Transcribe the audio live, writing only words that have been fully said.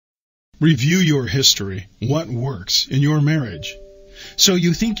Review your history. What works in your marriage? So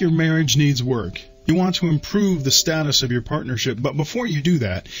you think your marriage needs work. You want to improve the status of your partnership, but before you do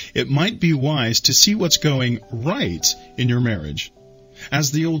that, it might be wise to see what's going right in your marriage.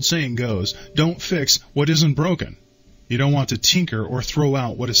 As the old saying goes, don't fix what isn't broken. You don't want to tinker or throw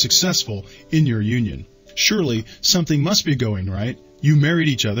out what is successful in your union. Surely something must be going right. You married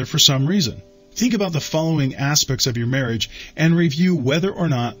each other for some reason. Think about the following aspects of your marriage and review whether or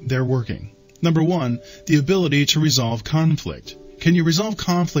not they're working. Number 1, the ability to resolve conflict. Can you resolve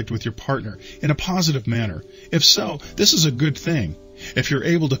conflict with your partner in a positive manner? If so, this is a good thing. If you're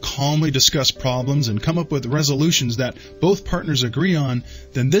able to calmly discuss problems and come up with resolutions that both partners agree on,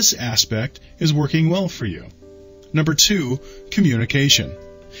 then this aspect is working well for you. Number 2, communication.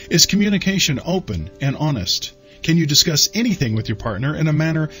 Is communication open and honest? Can you discuss anything with your partner in a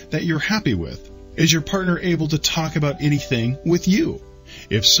manner that you're happy with? Is your partner able to talk about anything with you?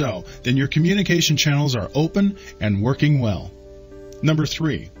 If so, then your communication channels are open and working well. Number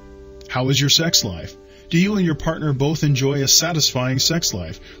 3, how is your sex life? Do you and your partner both enjoy a satisfying sex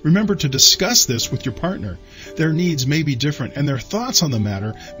life? Remember to discuss this with your partner. Their needs may be different and their thoughts on the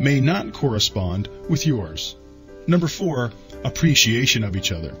matter may not correspond with yours. Number 4, appreciation of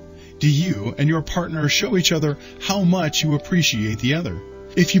each other. Do you and your partner show each other how much you appreciate the other?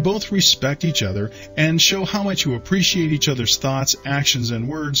 If you both respect each other and show how much you appreciate each other's thoughts, actions, and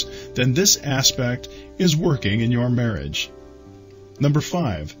words, then this aspect is working in your marriage. Number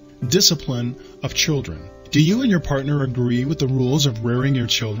 5, discipline of children. Do you and your partner agree with the rules of rearing your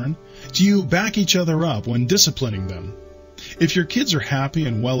children? Do you back each other up when disciplining them? If your kids are happy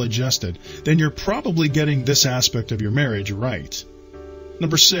and well-adjusted, then you're probably getting this aspect of your marriage right.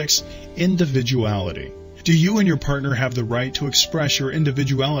 Number 6, individuality. Do you and your partner have the right to express your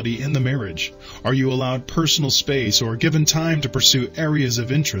individuality in the marriage? Are you allowed personal space or given time to pursue areas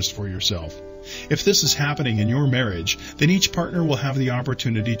of interest for yourself? If this is happening in your marriage, then each partner will have the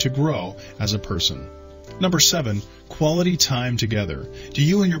opportunity to grow as a person. Number 7, quality time together. Do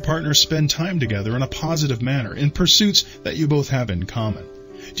you and your partner spend time together in a positive manner in pursuits that you both have in common?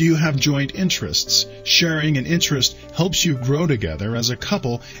 Do you have joint interests? Sharing an interest helps you grow together as a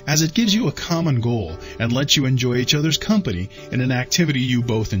couple as it gives you a common goal and lets you enjoy each other's company in an activity you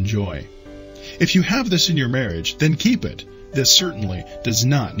both enjoy. If you have this in your marriage, then keep it. This certainly does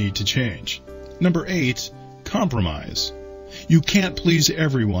not need to change. Number 8, compromise. You can't please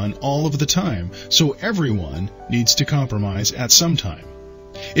everyone all of the time, so everyone needs to compromise at some time.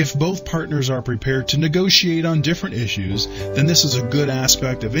 If both partners are prepared to negotiate on different issues, then this is a good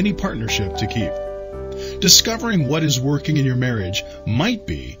aspect of any partnership to keep. Discovering what is working in your marriage might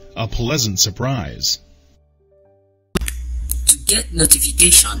be a pleasant surprise. To get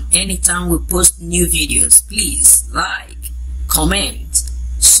notification anytime we post new videos, please like, comment,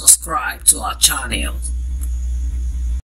 subscribe to our channel.